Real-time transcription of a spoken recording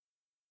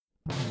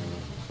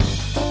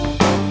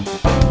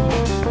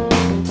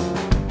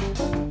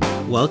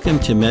Welcome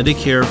to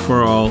Medicare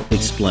for All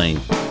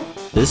Explained.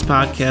 This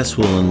podcast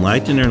will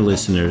enlighten our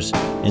listeners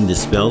and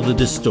dispel the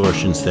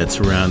distortions that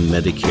surround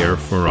Medicare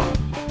for All.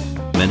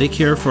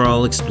 Medicare for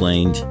All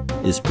Explained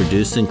is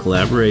produced in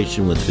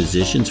collaboration with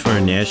Physicians for a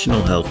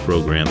National Health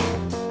Program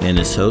and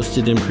is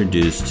hosted and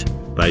produced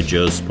by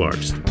Joe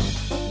Sparks.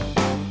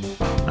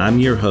 I'm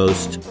your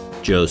host,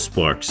 Joe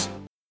Sparks.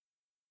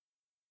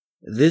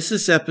 This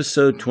is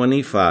episode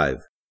 25.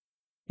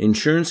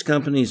 Insurance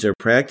companies are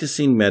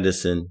practicing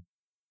medicine,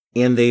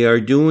 and they are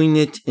doing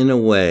it in a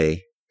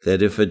way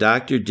that if a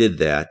doctor did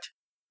that,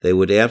 they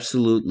would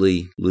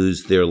absolutely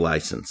lose their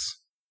license.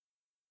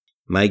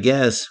 My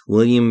guest,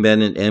 William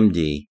Bennett,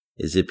 MD,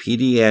 is a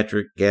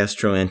pediatric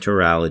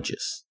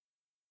gastroenterologist.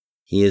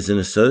 He is an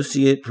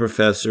associate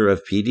professor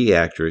of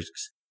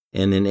pediatrics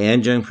and an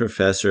adjunct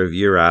professor of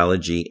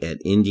urology at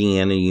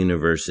Indiana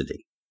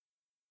University.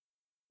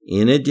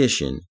 In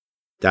addition,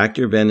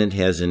 Dr. Bennett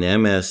has an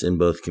MS in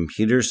both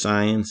computer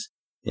science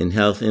and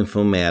health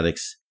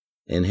informatics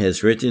and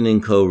has written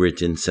and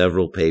co-written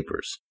several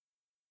papers.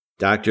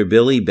 Dr.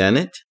 Billy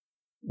Bennett,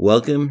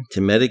 welcome to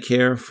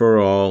Medicare for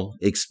All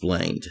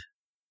Explained.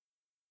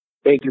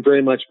 Thank you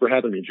very much for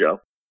having me, Joe.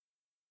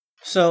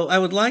 So I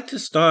would like to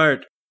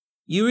start.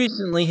 You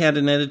recently had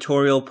an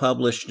editorial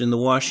published in the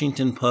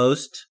Washington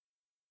Post,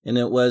 and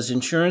it was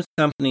 "Insurance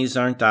companies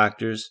aren't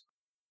doctors,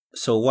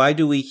 so why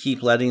do we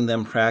keep letting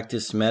them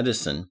practice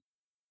medicine?"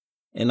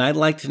 And I'd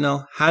like to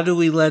know, how do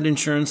we let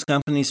insurance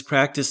companies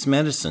practice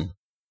medicine?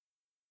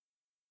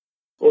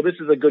 Well,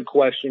 this is a good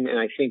question, and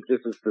I think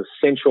this is the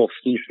central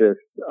thesis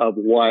of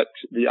what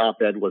the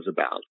op-ed was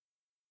about,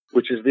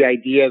 which is the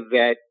idea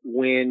that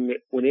when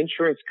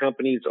insurance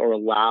companies are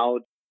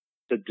allowed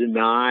to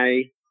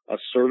deny a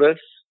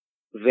service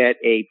that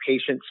a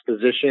patient's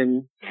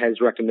physician has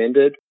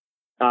recommended,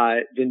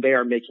 then they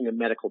are making a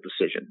medical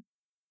decision.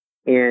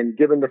 And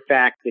given the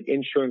fact that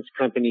insurance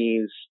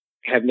companies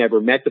have never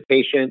met the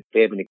patient,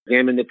 they haven't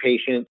examined the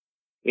patient,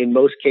 in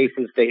most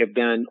cases they have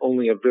done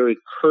only a very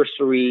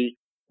cursory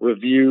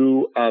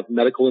review of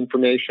medical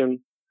information,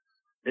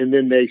 and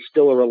then they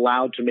still are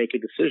allowed to make a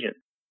decision.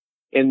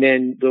 And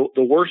then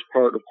the worst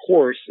part, of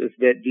course, is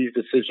that these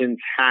decisions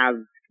have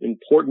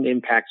important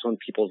impacts on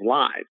people's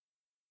lives.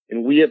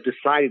 And we have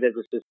decided as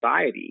a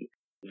society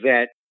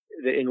that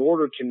in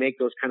order to make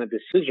those kind of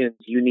decisions,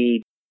 you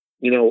need,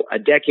 a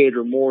decade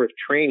or more of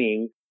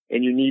training,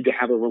 and you need to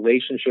have a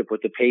relationship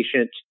with the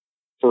patient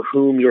for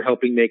whom you're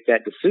helping make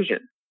that decision.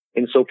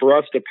 And so for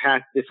us to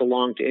pass this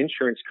along to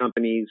insurance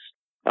companies,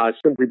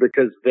 simply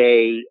because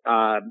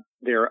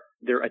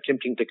they're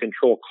attempting to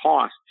control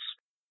costs,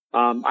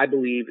 I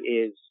believe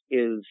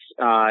is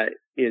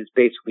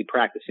basically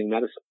practicing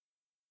medicine.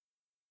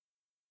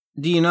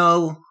 Do you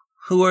know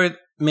who are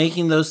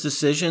making those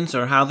decisions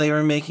or how they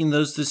are making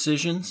those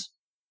decisions?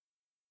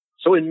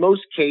 So in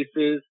most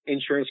cases,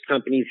 insurance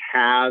companies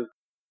have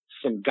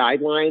some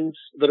guidelines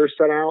that are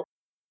set out,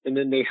 and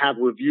then they have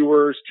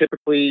reviewers,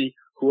 typically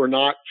who are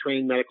not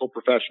trained medical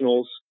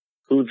professionals,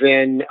 who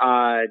then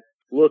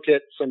look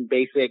at some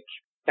basic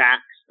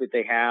facts that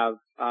they have,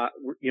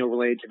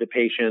 related to the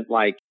patient,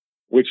 like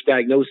which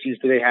diagnoses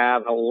do they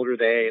have, how old are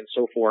they, and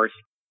so forth.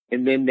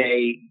 And then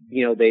they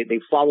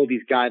follow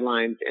these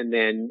guidelines and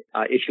then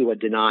issue a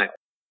denial.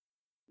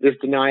 This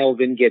denial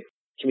then gets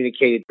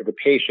communicated to the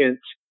patient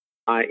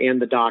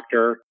and the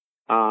doctor,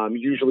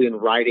 usually in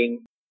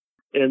writing.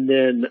 And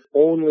then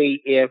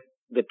only if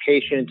the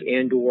patient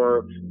and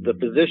or the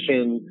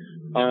physician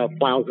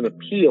files an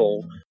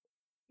appeal,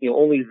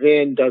 only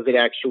then does it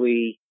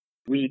actually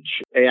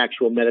reach an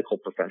actual medical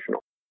professional.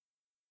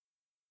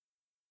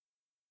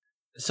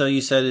 So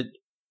you said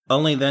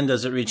only then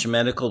does it reach a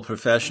medical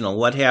professional.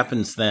 What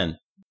happens then?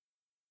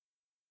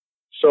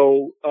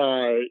 So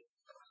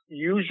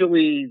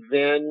usually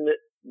then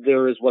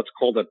there is what's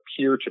called a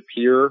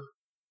peer-to-peer.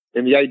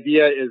 And the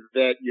idea is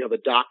that you have a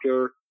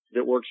doctor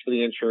that works for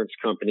the insurance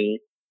company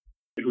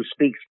who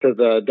speaks to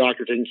the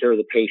doctor taking care of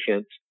the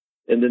patient,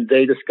 and then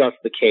they discuss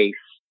the case.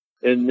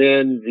 And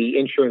then the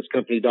insurance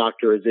company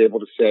doctor is able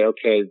to say,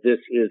 okay, this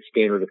is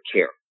standard of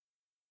care.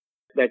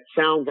 That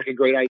sounds like a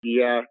great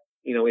idea.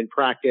 In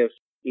practice,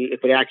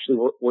 if it actually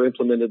were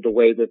implemented the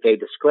way that they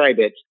describe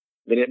it,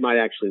 then it might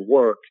actually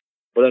work.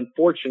 But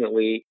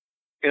unfortunately,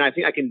 and I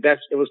think I can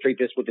best illustrate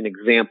this with an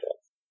example.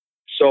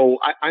 So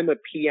I'm a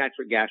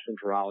pediatric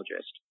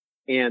gastroenterologist,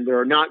 and there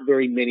are not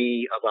very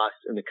many of us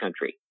in the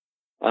country.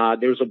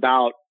 There's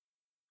about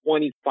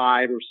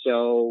 25 or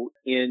so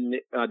in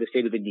the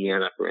state of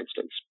Indiana, for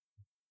instance.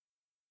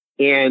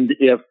 And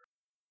if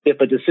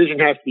a decision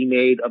has to be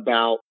made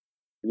about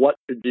what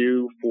to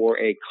do for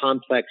a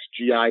complex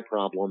GI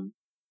problem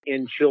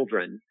in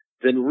children,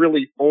 then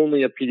really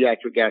only a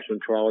pediatric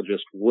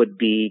gastroenterologist would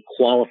be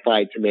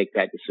qualified to make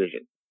that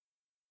decision.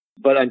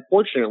 But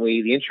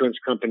unfortunately, the insurance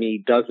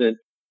company doesn't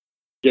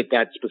get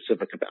that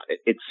specific about it.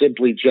 It's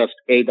simply just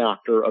a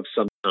doctor of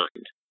some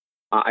kind.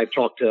 I've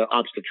talked to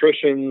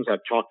obstetricians.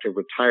 I've talked to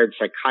retired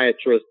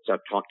psychiatrists.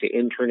 I've talked to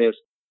internists.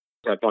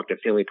 I've talked to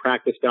family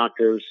practice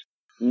doctors,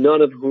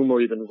 none of whom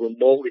are even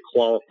remotely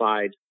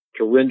qualified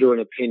to render an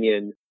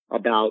opinion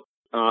about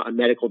a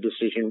medical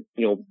decision,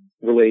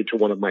 related to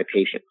one of my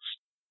patients.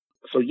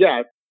 So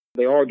yes,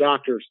 there are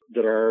doctors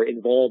that are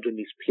involved in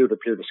these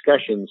peer-to-peer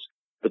discussions,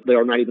 but they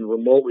are not even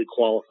remotely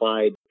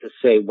qualified to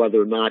say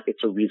whether or not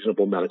it's a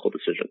reasonable medical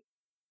decision.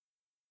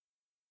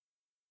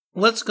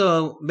 Let's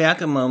go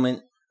back a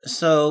moment.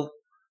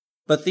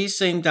 But these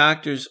same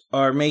doctors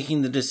are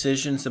making the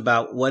decisions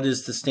about what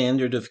is the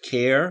standard of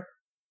care?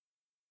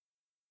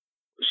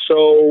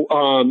 So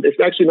it's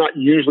actually not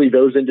usually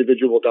those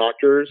individual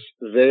doctors.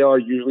 They are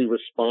usually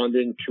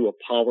responding to a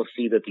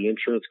policy that the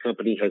insurance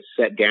company has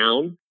set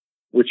down,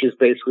 which is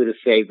basically to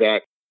say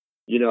that,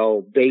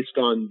 based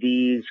on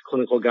these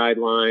clinical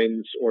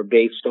guidelines or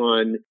based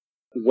on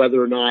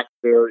whether or not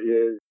there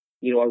is,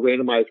 a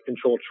randomized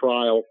controlled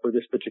trial for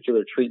this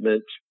particular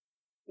treatment,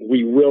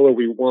 we will or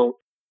we won't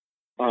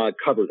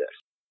cover this.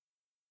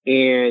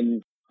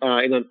 And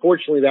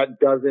unfortunately that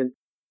doesn't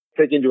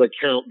take into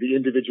account the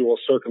individual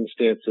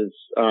circumstances,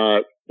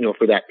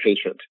 for that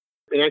patient.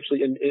 And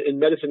actually in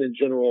medicine in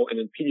general and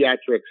in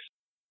pediatrics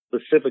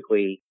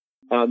specifically,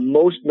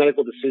 most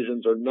medical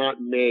decisions are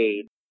not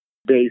made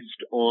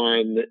based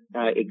on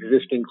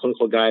existing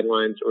clinical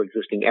guidelines or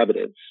existing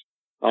evidence.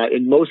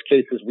 In most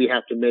cases, we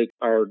have to make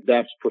our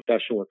best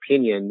professional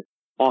opinion,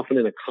 often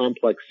in a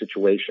complex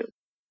situation.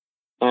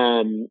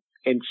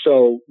 And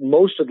so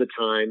most of the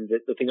time,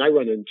 the thing I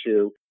run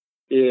into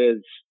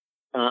is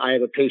I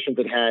have a patient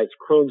that has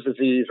Crohn's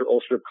disease or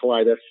ulcerative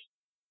colitis,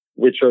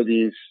 which are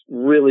these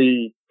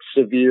really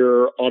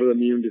severe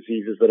autoimmune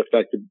diseases that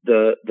affect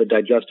the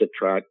digestive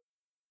tract.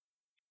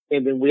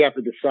 And then we have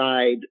to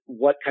decide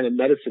what kind of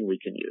medicine we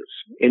can use.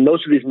 And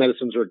most of these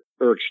medicines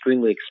are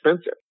extremely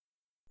expensive.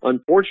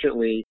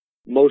 Unfortunately,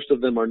 most of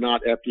them are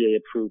not FDA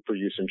approved for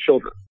use in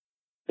children.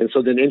 And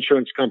so then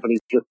insurance companies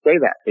just say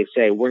that. They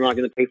say, we're not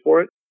going to pay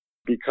for it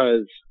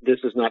because this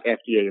is not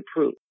FDA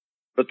approved.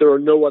 But there are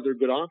no other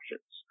good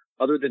options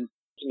other than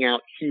taking out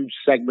huge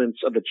segments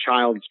of the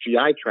child's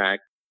GI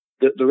tract.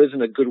 There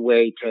isn't a good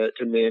way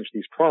to manage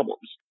these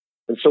problems.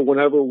 And so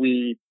whenever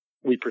we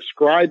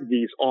prescribe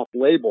these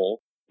off-label,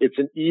 it's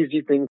an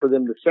easy thing for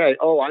them to say,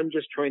 oh, I'm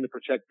just trying to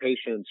protect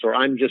patients, or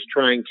I'm just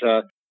trying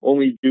to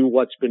only do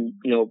what's been,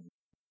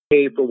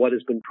 pay for what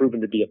has been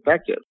proven to be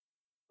effective.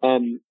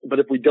 But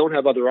if we don't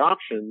have other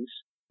options,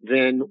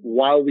 then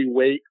while we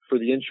wait for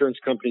the insurance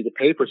company to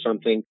pay for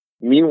something,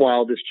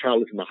 meanwhile, this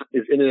child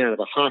is in and out of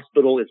the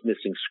hospital, is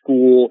missing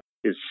school,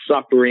 is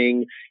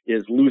suffering,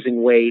 is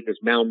losing weight, is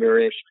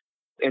malnourished,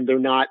 and they're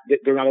not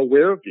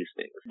aware of these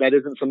things. That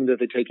isn't something that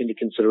they take into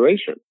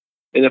consideration.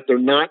 And if they're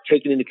not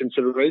taking into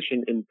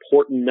consideration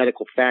important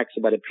medical facts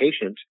about a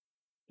patient,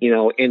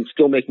 and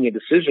still making a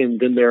decision,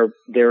 then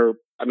they're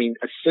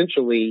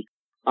essentially,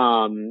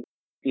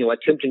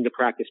 attempting to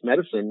practice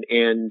medicine.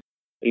 And,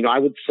 I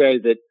would say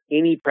that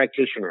any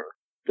practitioner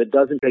that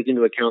doesn't take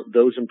into account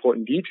those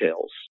important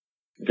details,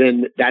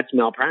 then that's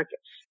malpractice.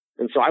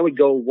 And so I would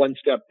go one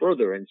step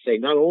further and say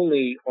not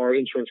only are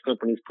insurance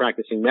companies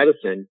practicing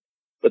medicine,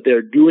 but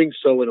they're doing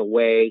so in a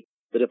way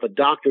that if a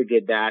doctor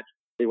did that,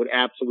 they would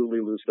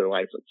absolutely lose their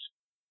license.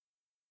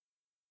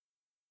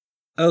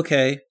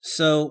 Okay,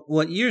 so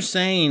what you're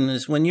saying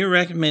is when you're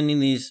recommending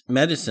these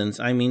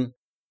medicines,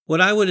 what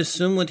I would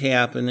assume would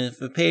happen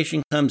if a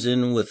patient comes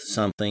in with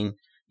something,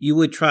 you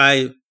would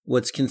try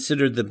what's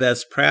considered the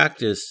best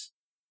practice,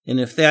 and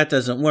if that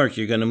doesn't work,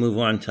 you're going to move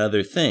on to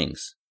other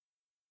things.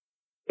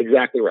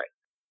 Exactly right.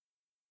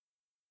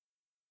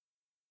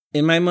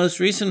 In my most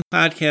recent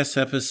podcast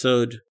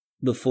episode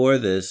before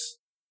this,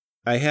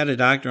 I had a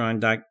doctor on,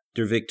 Dr.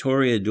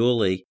 Victoria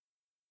Dooley,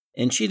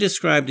 and she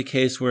described a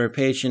case where a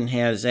patient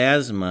has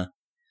asthma,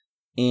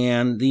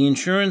 and the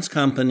insurance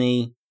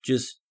company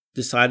just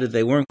decided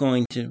they weren't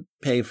going to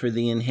pay for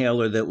the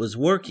inhaler that was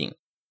working.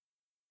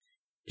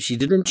 She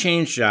didn't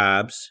change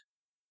jobs,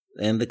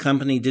 and the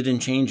company didn't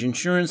change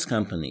insurance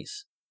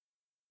companies.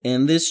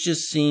 And this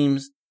just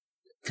seems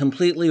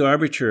completely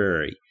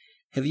arbitrary.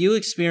 Have you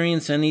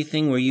experienced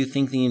anything where you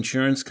think the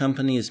insurance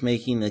company is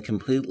making a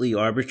completely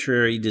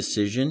arbitrary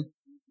decision?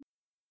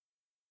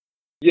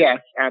 Yes,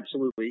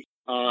 absolutely.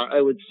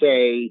 I would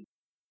say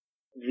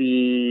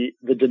the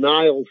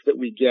denials that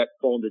we get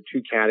fall into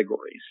two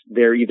categories.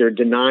 They're either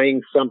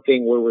denying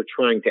something where we're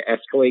trying to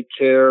escalate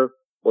care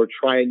or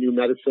try a new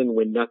medicine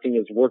when nothing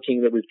is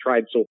working that we've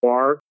tried so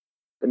far.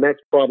 And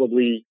that's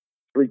probably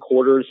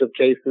 3/4 of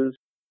cases.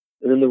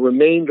 And then the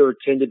remainder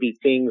tend to be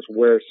things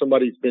where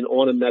somebody's been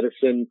on a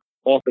medicine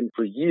often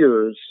for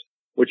years,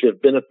 which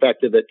have been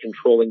effective at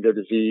controlling their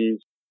disease,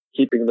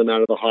 keeping them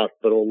out of the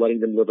hospital, letting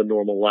them live a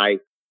normal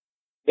life.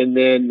 And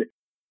then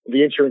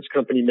the insurance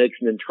company makes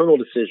an internal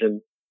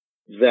decision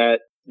that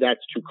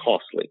that's too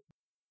costly.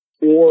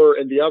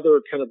 And the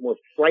other kind of more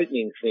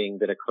frightening thing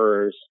that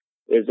occurs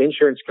is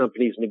insurance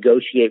companies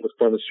negotiate with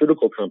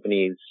pharmaceutical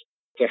companies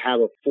to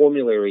have a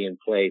formulary in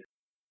place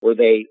where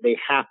they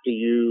have to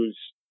use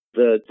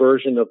the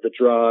version of the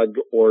drug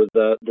or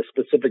the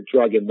specific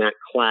drug in that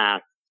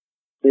class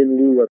in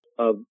lieu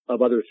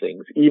of other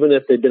things, even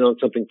if they've been on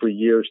something for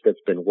years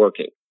that's been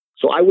working.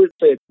 So I would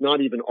say it's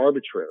not even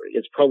arbitrary.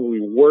 It's probably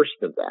worse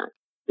than that.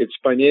 It's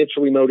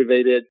financially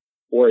motivated,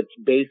 or it's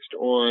based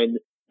on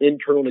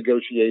internal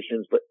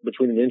negotiations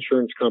between an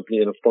insurance company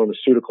and a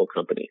pharmaceutical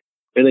company.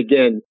 And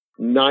again,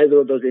 neither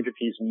of those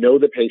entities know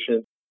the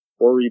patient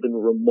or even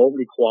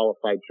remotely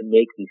qualified to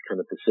make these kind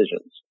of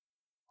decisions.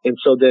 And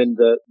so then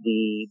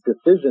the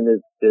decision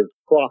is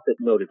profit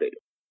motivated,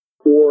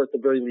 or at the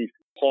very least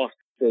cost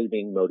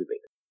saving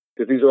motivated,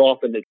 because these are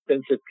often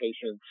expensive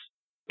patients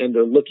and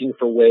they're looking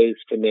for ways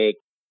to make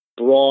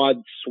broad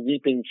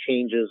sweeping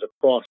changes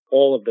across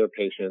all of their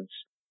patients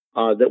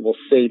that will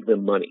save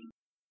them money.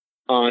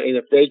 And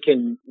if they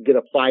can get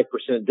a 5%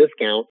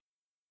 discount,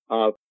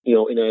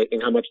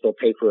 in how much they'll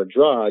pay for a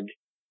drug,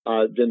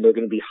 then they're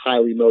going to be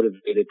highly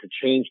motivated to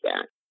change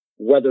that,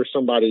 whether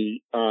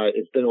somebody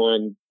has been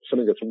on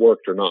something that's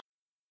worked or not.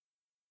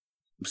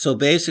 So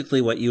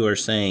basically what you are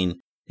saying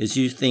is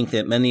you think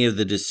that many of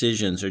the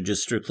decisions are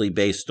just strictly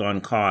based on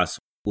cost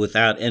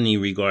without any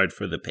regard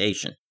for the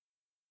patient.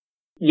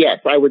 Yes,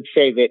 I would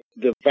say that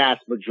the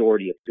vast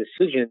majority of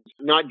decisions,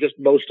 not just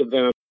most of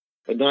them,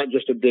 and not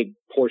just a big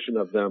portion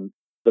of them,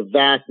 the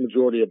vast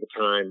majority of the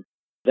time,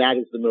 that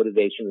is the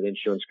motivation that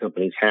insurance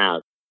companies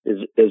have,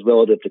 is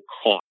relative to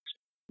cost,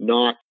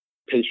 not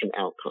patient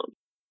outcomes.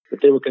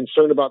 If they were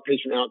concerned about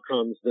patient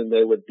outcomes, then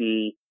they would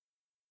be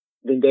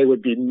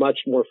much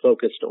more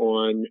focused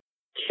on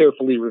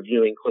carefully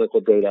reviewing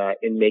clinical data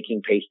and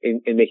making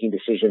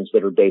decisions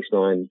that are based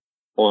on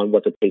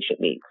what the patient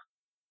needs.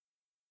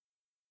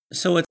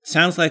 So it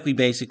sounds like we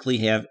basically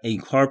have a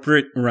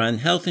corporate-run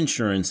health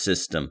insurance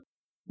system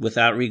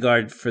without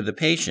regard for the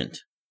patient.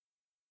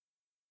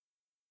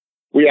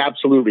 We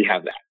absolutely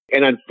have that.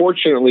 And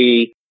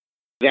unfortunately,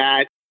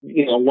 that,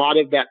 a lot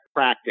of that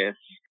practice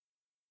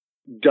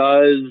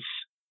does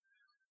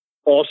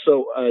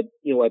also,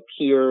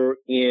 appear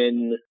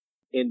in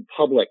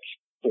public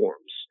forms.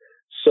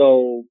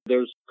 So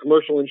there's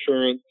commercial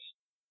insurance,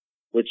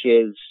 which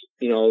is,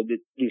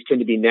 these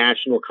tend to be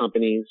national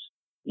companies.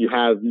 You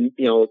have,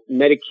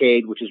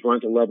 Medicaid, which is run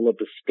at the level of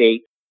the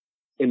state,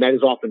 and that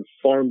is often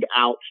farmed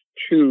out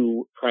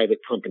to private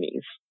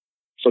companies.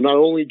 So not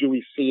only do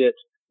we see it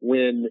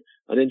when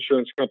an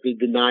insurance company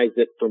denies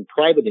it from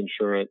private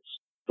insurance,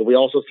 but we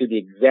also see the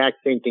exact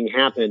same thing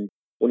happen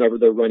whenever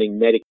they're running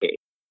Medicaid.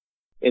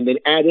 And then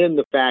add in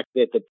the fact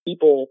that the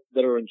people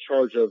that are in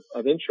charge of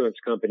insurance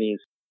companies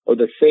are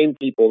the same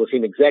people, the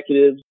same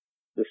executives,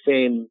 the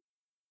same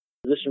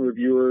physician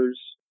reviewers,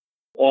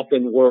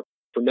 often work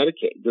for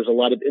Medicaid. There's a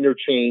lot of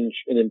interchange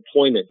in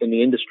employment in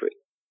the industry.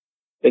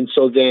 And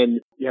so then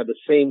you have the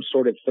same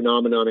sort of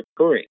phenomenon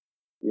occurring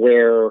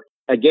where,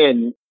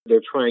 again,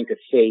 they're trying to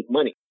save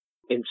money.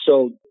 And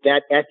so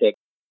that ethic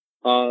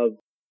of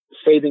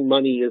saving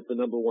money is the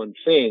number one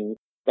thing,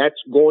 that's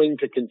going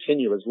to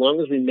continue as long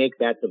as we make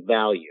that the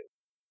value.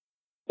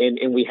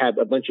 And we have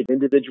a bunch of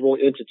individual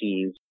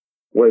entities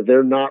where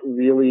they're not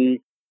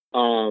really,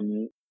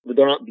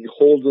 they're not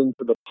beholden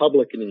to the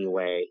public in any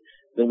way,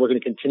 then we're going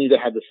to continue to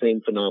have the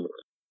same phenomenon.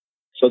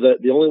 So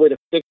the only way to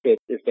fix it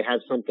is to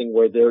have something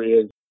where there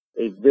is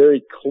a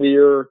very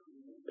clear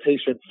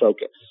patient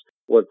focus,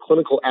 where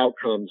clinical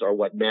outcomes are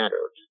what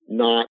matter,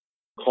 not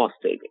cost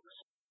savings.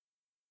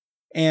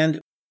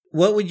 And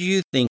what would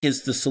you think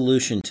is the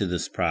solution to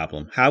this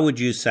problem? How would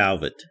you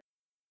solve it?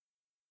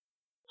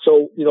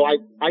 So,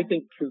 I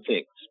think two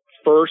things.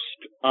 First,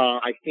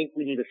 I think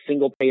we need a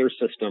single payer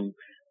system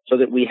so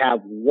that we have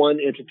one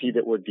entity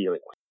that we're dealing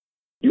with.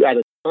 You add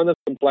a ton of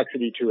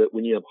complexity to it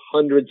when you have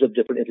hundreds of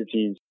different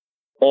entities,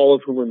 all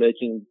of whom are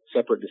making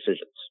separate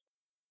decisions.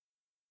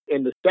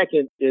 And the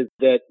second is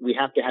that we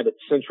have to have it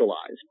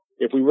centralized.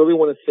 If we really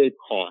want to save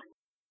costs,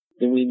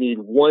 then we need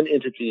one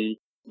entity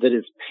that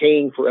is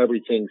paying for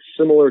everything,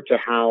 similar to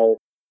how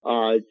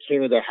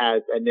Canada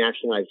has a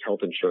nationalized health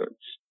insurance.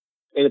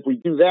 And if we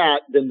do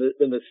that, then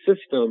the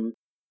system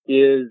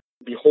is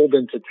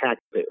beholden to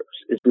taxpayers,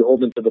 is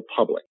beholden to the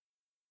public.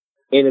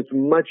 And it's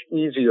much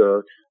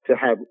easier to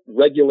have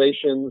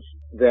regulations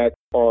that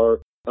are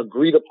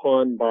agreed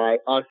upon by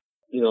us,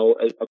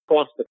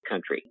 across the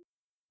country,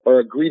 or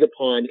agreed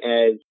upon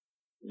as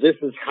this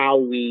is how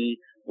we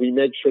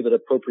make sure that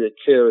appropriate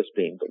care is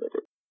being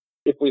delivered.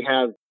 If we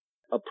have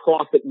a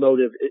profit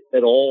motive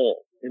at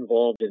all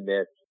involved in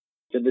this,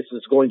 then this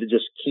is going to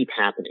just keep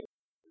happening.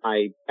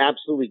 I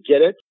absolutely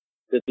get it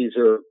that these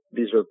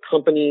are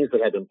companies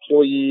that have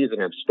employees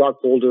and have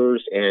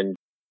stockholders, and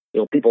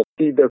people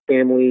feed their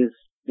families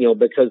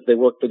because they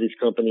work for these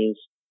companies,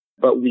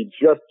 but we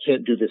just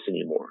can't do this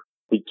anymore.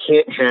 We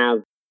can't have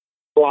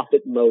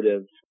profit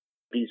motive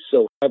be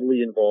so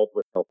heavily involved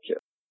with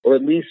healthcare, or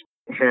at least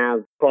have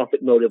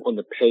profit motive on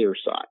the payer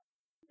side,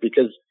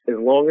 because as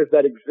long as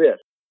that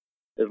exists,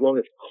 as long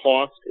as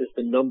cost is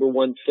the number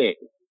one thing,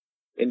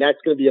 and that's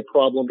going to be a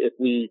problem if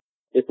we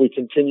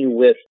continue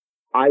with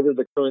either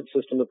the current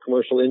system of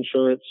commercial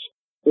insurance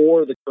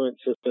or the current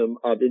system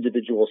of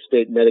individual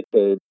state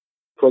Medicaid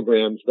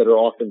programs that are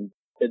often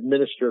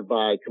administered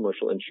by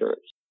commercial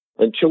insurance.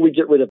 Until we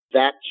get rid of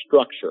that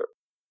structure,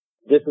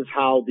 this is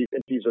how these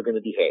entities are going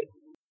to behave.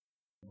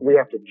 We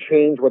have to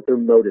change what their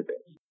motive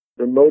is.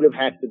 Their motive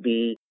has to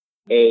be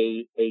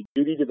a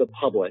duty to the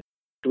public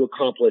to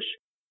accomplish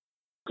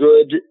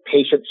good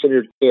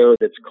patient-centered care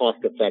that's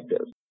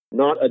cost-effective,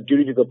 not a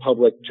duty to the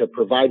public to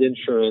provide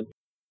insurance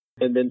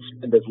and then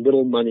spend as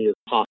little money as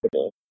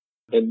possible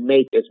and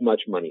make as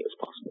much money as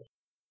possible.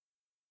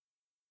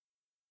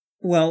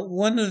 Well,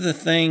 one of the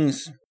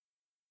things,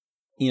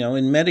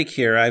 in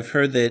Medicare, I've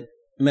heard that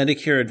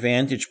Medicare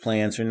Advantage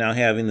plans are now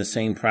having the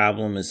same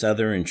problem as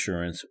other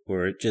insurance,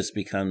 where it just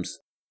becomes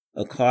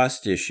a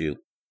cost issue.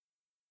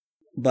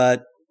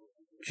 But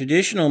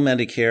traditional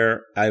Medicare,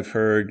 I've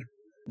heard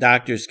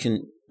doctors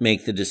can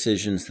make the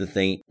decisions that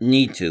they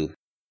need to.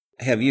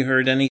 Have you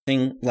heard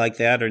anything like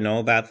that or know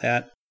about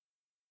that?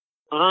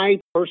 I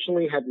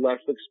personally had less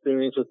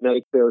experience with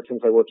Medicare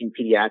since I work in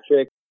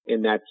pediatrics,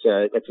 and that's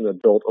an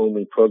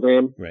adult-only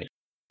program. Right.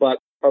 But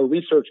our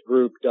research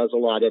group does a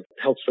lot of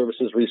health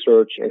services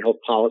research and health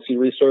policy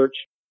research,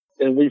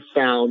 and we've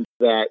found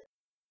that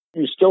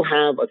you still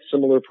have a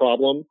similar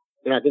problem,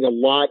 and I think a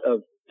lot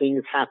of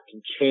things have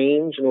to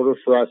change in order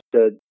for us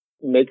to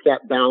make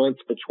that balance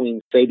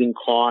between saving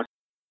costs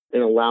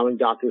and allowing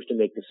doctors to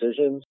make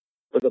decisions.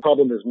 But the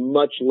problem is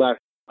much less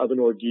of an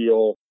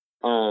ordeal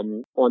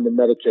on the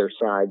Medicare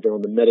side than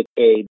on the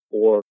Medicaid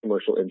or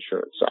commercial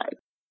insurance side.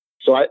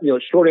 So,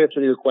 short answer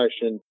to your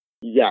question,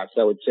 yes,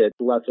 I would say it's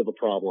less of a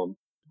problem.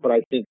 But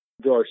I think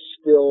there are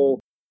still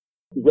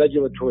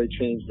regulatory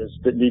changes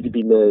that need to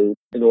be made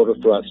in order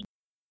for us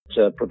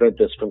to prevent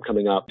this from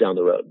coming up down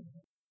the road.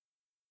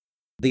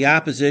 The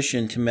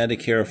opposition to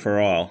Medicare for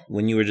All,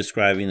 when you were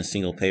describing the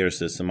single-payer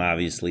system,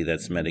 obviously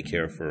that's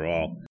Medicare for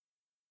All.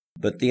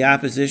 But the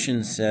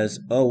opposition says,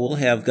 we'll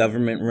have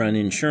government-run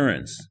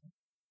insurance.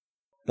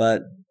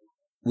 But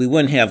we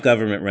wouldn't have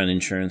government-run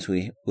insurance.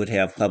 We would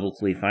have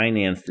publicly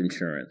financed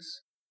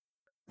insurance.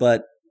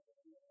 But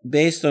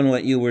based on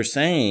what you were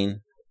saying,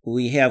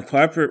 we have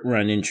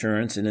corporate-run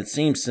insurance, and it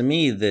seems to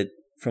me that,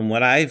 from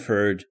what I've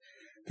heard,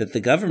 that the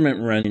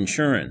government-run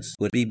insurance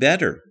would be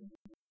better.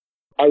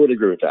 I would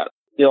agree with that.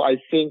 I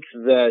think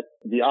that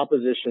the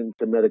opposition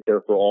to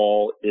Medicare for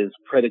All is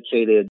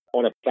predicated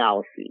on a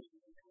fallacy,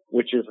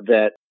 which is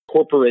that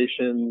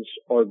corporations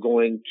are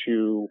going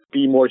to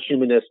be more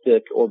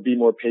humanistic or be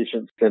more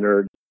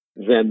patient-centered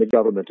than the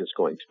government is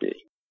going to be.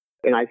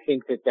 And I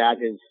think that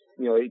is,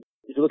 if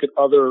you look at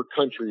other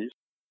countries,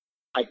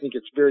 I think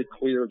it's very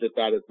clear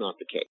that is not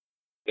the case.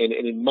 And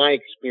in my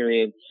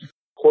experience,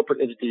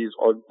 corporate entities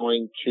are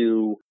going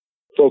to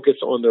focus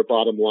on their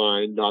bottom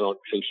line, not on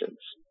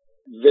patients.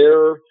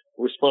 Their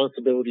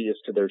responsibility is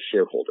to their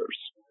shareholders.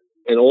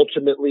 And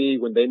ultimately,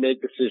 when they make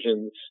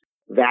decisions,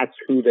 that's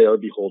who they are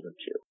beholden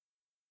to.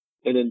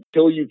 And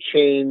until you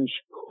change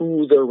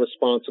who they're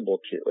responsible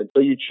to,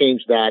 until you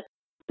change that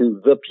to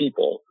the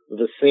people,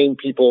 the same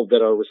people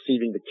that are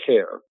receiving the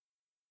care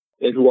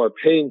and who are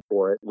paying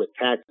for it with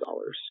tax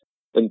dollars,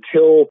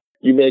 until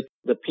you make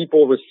the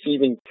people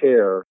receiving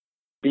care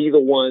be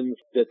the ones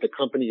that the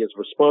company is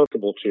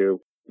responsible to,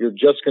 you're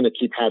just going to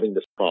keep having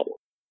this problem.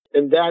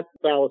 And that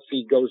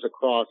fallacy goes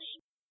across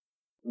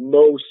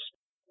most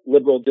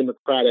liberal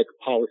democratic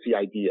policy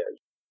ideas,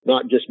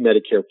 not just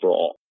Medicare for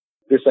All.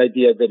 This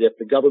idea that if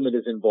the government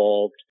is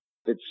involved,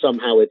 that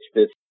somehow it's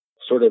this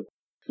sort of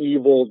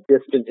evil,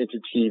 distant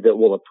entity that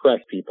will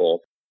oppress people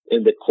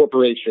and that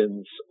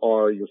corporations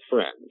are your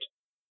friend.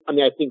 I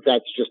mean, I think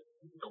that's just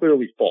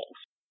clearly false.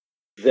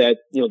 That,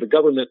 the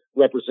government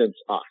represents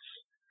us.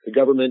 The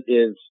government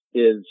is,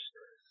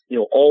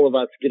 all of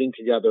us getting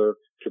together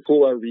to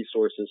pool our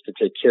resources to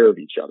take care of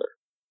each other.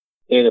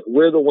 And if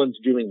we're the ones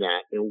doing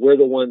that and we're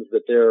the ones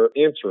that they're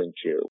answering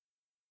to,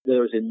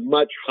 there's a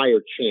much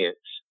higher chance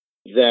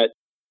that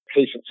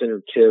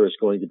patient-centered care is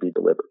going to be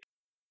delivered.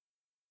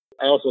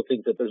 I also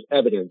think that there's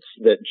evidence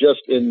that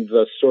just in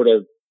the sort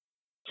of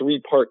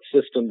three-part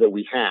system that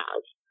we have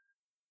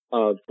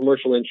of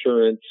commercial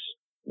insurance,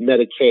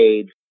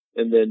 Medicaid,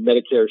 and then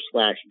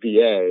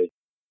Medicare/VA,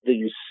 that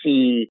you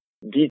see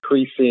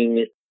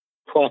decreasing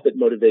profit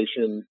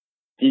motivation,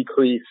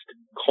 decreased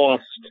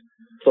cost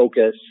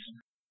focus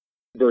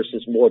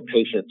versus more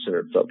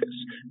patient-centered focus.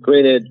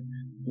 Granted,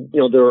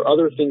 there are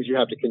other things you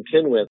have to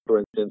contend with, for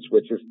instance,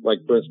 which is like,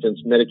 for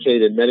instance,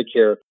 Medicaid and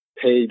Medicare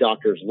pay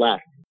doctors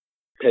less,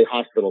 pay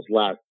hospitals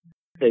less,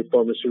 pay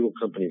pharmaceutical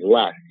companies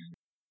less,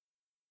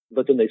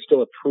 but then they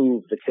still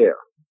approve the care.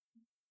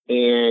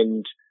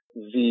 And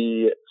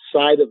the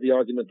side of the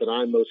argument that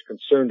I'm most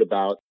concerned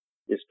about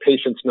is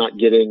patients not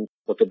getting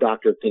what the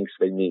doctor thinks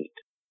they need.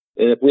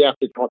 And if we have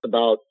to talk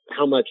about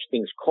how much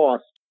things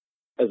cost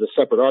as a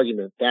separate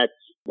argument, that's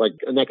like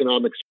an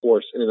economics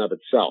course in and of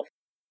itself.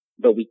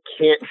 But we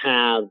can't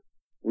have,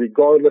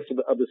 regardless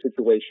of the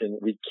situation,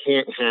 we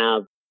can't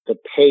have the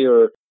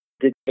payer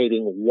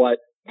dictating what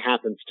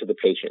happens to the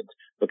patient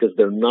because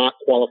they're not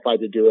qualified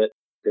to do it.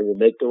 They will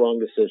make the wrong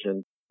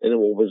decision and it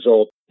will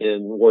result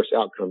in worse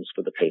outcomes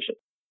for the patient.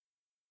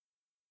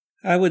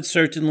 I would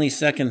certainly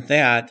second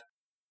that.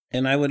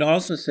 And I would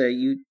also say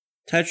you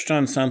touched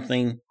on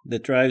something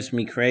that drives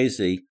me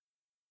crazy.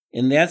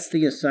 And that's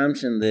the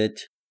assumption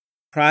that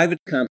private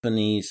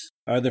companies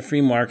or the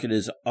free market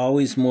is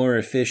always more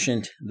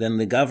efficient than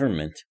the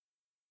government.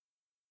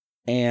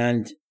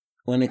 And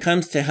when it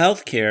comes to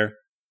healthcare,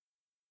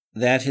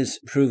 that has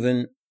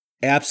proven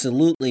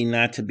absolutely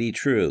not to be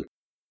true.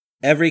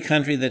 Every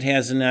country that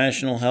has a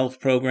national health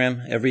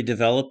program, every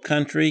developed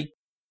country,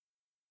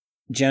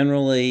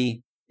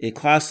 generally it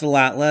costs a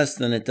lot less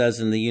than it does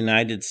in the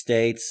United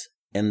States,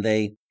 and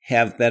they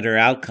have better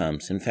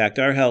outcomes. In fact,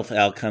 our health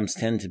outcomes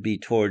tend to be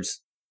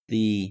towards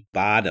the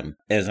bottom,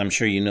 as I'm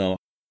sure you know.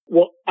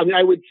 Well, I mean,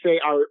 I would say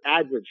our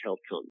average health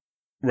outcomes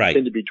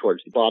tend to be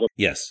towards the bottom.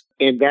 Yes.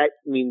 And that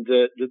means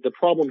the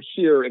problem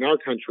here in our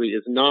country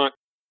is not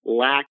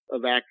lack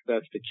of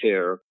access to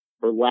care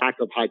or lack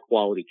of high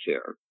quality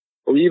care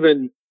or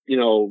even,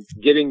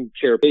 getting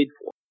care paid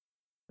for.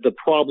 The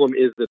problem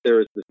is that there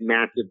is this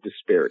massive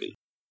disparity,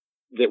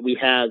 that we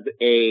have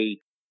a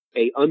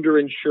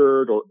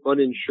underinsured or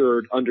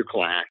uninsured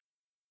underclass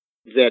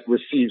that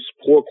receives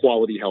poor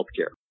quality health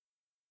care.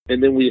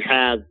 And then we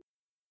have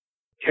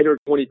 10 or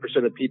 20%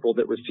 of people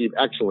that receive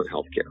excellent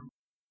health care.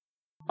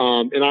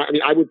 And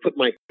I would put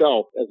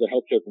myself as a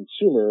healthcare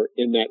consumer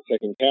in that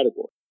second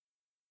category.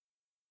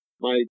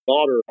 My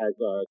daughter has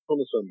a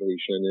chromosome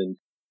deletion and,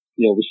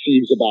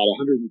 receives about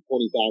 $120,000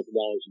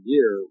 a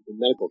year in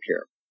medical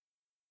care.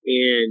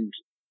 And,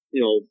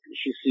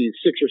 she sees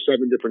 6 or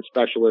 7 different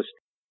specialists,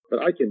 but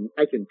I can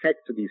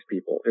text to these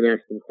people and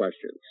ask them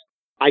questions.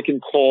 I can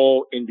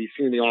call and be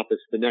seen in the office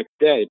the next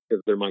day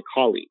because they're my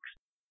colleagues.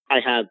 I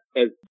have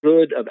as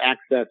good of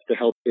access to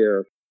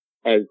healthcare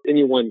as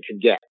anyone can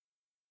get.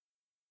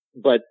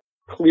 But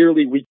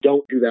clearly we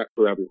don't do that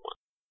for everyone.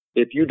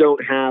 If you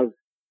don't have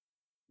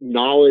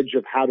knowledge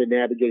of how to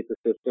navigate the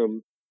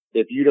system,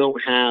 if you don't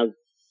have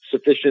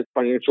sufficient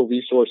financial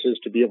resources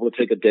to be able to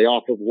take a day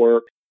off of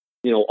work,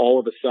 all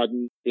of a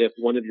sudden, if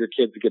one of your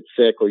kids gets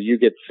sick or you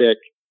get sick,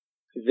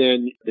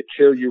 then the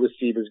care you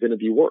receive is going to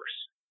be worse.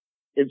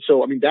 And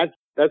so,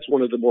 that's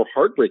one of the more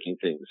heartbreaking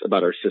things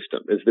about our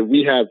system is that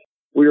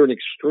we're an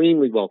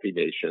extremely wealthy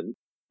nation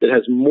that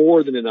has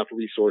more than enough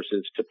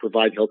resources to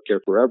provide healthcare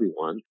for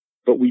everyone,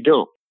 but we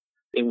don't.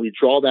 And we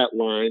draw that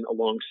line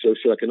along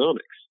socioeconomics.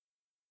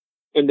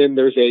 And then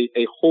there's a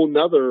whole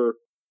nother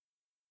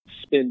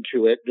spin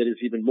to it that is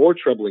even more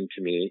troubling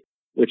to me,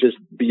 which is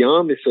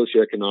beyond the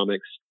socioeconomics.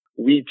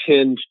 We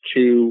tend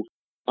to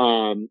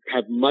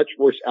have much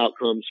worse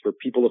outcomes for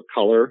people of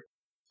color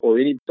or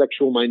any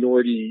sexual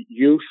minority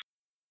youth,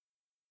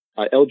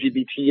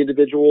 LGBT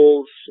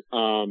individuals,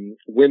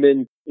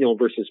 women,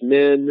 versus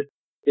men,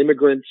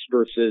 immigrants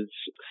versus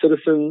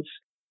citizens.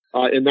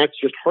 And that's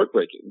just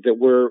heartbreaking that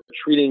we're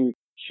treating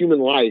human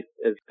life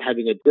as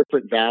having a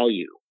different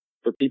value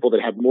for people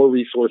that have more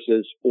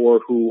resources or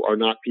who are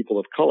not people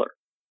of color.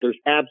 There's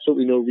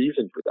absolutely no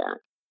reason for that.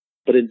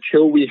 But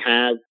until we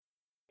have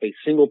a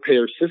single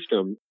payer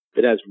system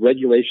that has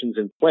regulations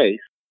in place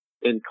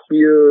and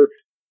clear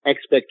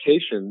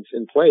expectations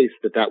in place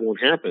that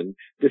won't happen,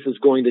 this is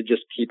going to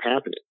just keep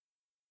happening.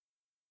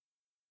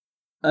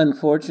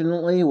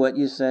 Unfortunately, what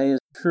you say is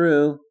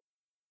true,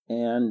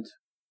 and,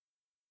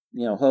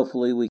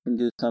 hopefully we can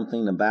do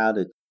something about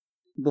it.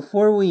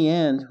 Before we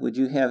end, would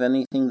you have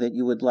anything that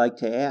you would like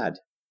to add?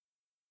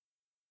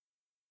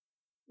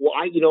 Well,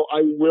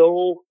 I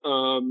will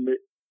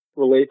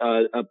relate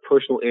a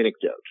personal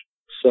anecdote.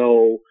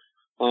 So,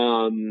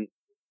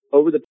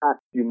 over the past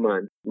few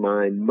months,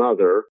 my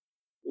mother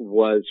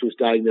was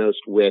diagnosed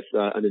with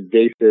an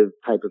invasive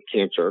type of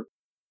cancer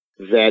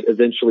that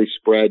eventually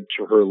spread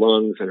to her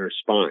lungs and her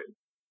spine.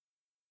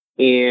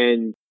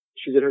 And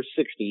she's in her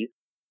 60s.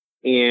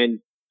 And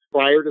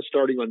prior to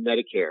starting on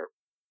Medicare,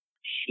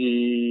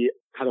 she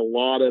had a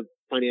lot of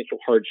financial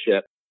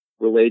hardship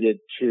related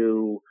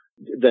to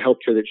the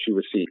healthcare that she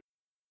received.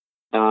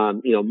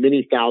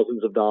 Many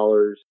thousands of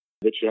dollars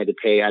that she had to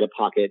pay out of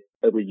pocket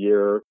every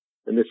year.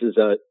 And this is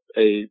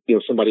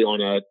somebody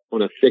on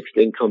a fixed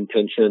income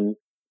pension.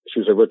 She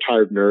was a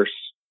retired nurse.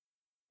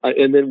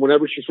 And then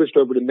whenever she switched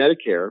over to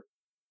Medicare,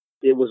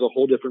 it was a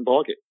whole different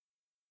ballgame.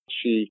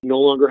 She no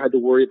longer had to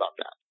worry about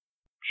that.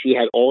 She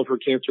had all of her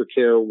cancer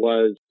care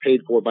was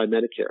paid for by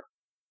Medicare.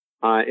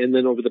 And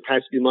then over the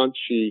past few months,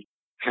 she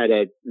had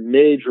a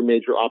major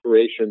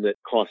operation that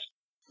cost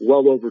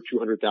well over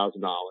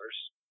 $200,000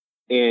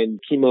 and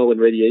chemo and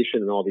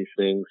radiation and all these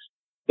things.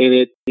 And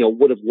it,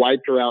 would have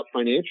wiped her out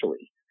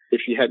financially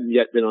if she hadn't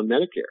yet been on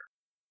Medicare.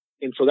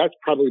 And so that's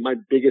probably my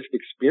biggest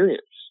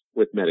experience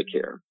with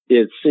Medicare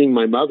is seeing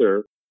my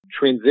mother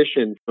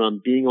transition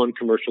from being on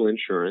commercial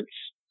insurance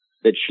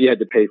that she had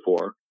to pay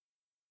for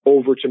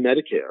over to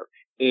Medicare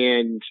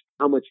and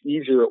how much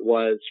easier it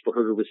was for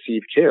her to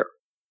receive care.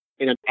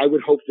 And I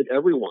would hope that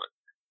everyone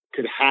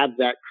could have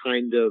that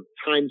kind of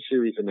time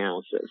series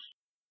analysis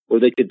where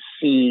they could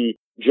see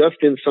just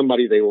in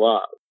somebody they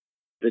love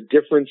the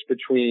difference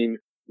between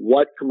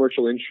what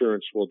commercial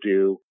insurance will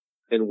do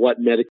and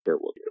what Medicare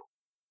will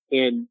do.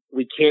 And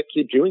we can't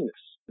keep doing this.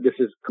 This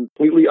is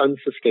completely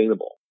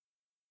unsustainable.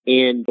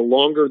 And the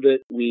longer that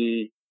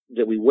we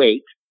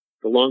wait,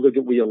 the longer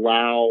that we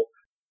allow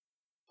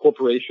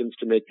corporations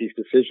to make these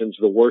decisions,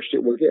 the worse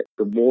it will get,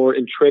 the more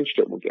entrenched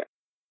it will get.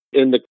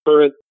 In the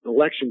current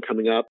election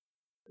coming up,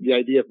 the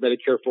idea of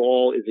Medicare for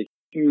all is a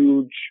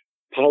huge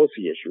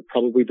policy issue,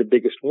 probably the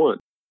biggest one.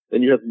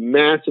 And you have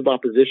massive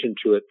opposition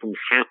to it from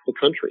half the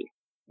country,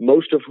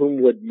 most of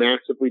whom would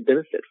massively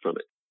benefit from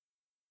it.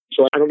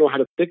 So I don't know how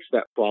to fix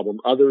that problem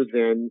other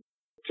than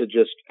to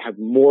just have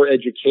more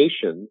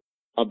education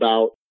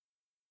about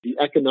the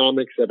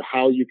economics of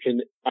how you can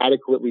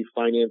adequately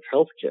finance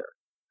healthcare.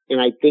 And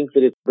I think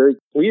that it's very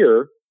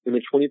clear in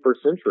the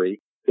 21st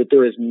century that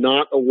there is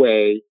not a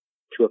way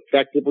to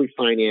effectively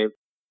finance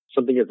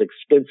something as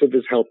expensive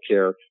as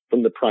healthcare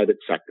from the private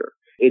sector.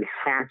 It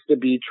has to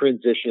be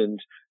transitioned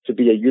to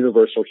be a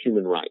universal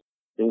human right.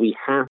 And we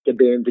have to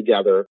band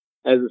together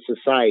as a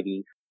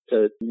society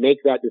to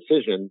make that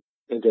decision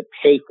and to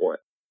pay for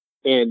it.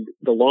 And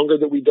the longer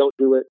that we don't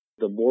do it,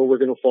 the more we're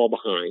going to fall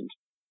behind.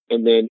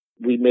 And then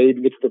we may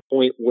even get to the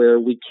point where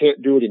we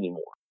can't do it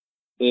anymore.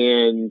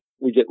 And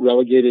we get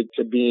relegated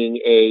to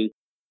being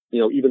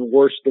even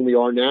worse than we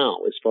are now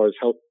as far as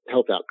health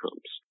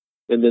outcomes.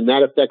 And then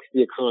that affects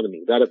the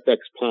economy. That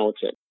affects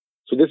politics.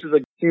 So this is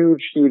a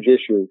huge, huge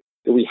issue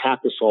that we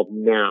have to solve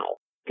now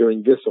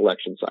during this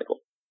election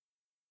cycle.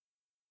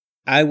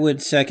 I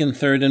would second,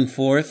 third, and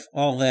fourth,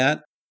 all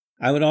that.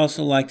 I would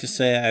also like to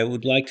say I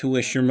would like to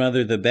wish your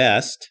mother the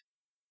best.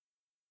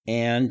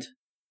 And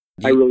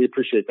I really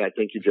appreciate that.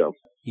 Thank you, Joe.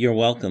 You're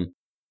welcome.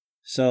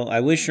 So I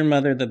wish your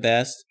mother the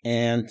best.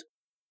 And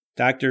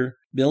Dr.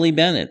 Billy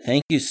Bennett,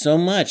 thank you so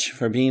much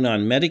for being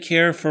on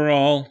Medicare for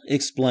All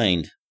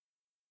Explained.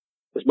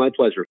 It's my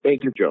pleasure.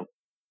 Thank you, Joe.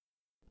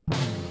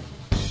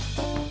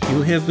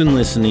 You have been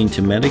listening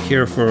to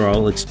Medicare for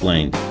All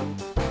Explained.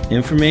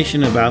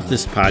 Information about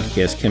this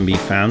podcast can be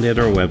found at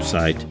our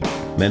website,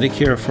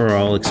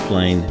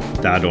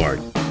 MedicareForAllExplained.org.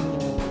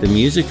 The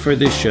music for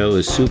this show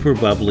is Super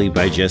Bubbly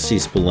by Jesse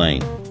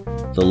Spillane.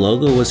 The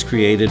logo was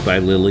created by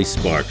Lily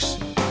Sparks.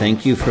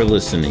 Thank you for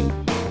listening.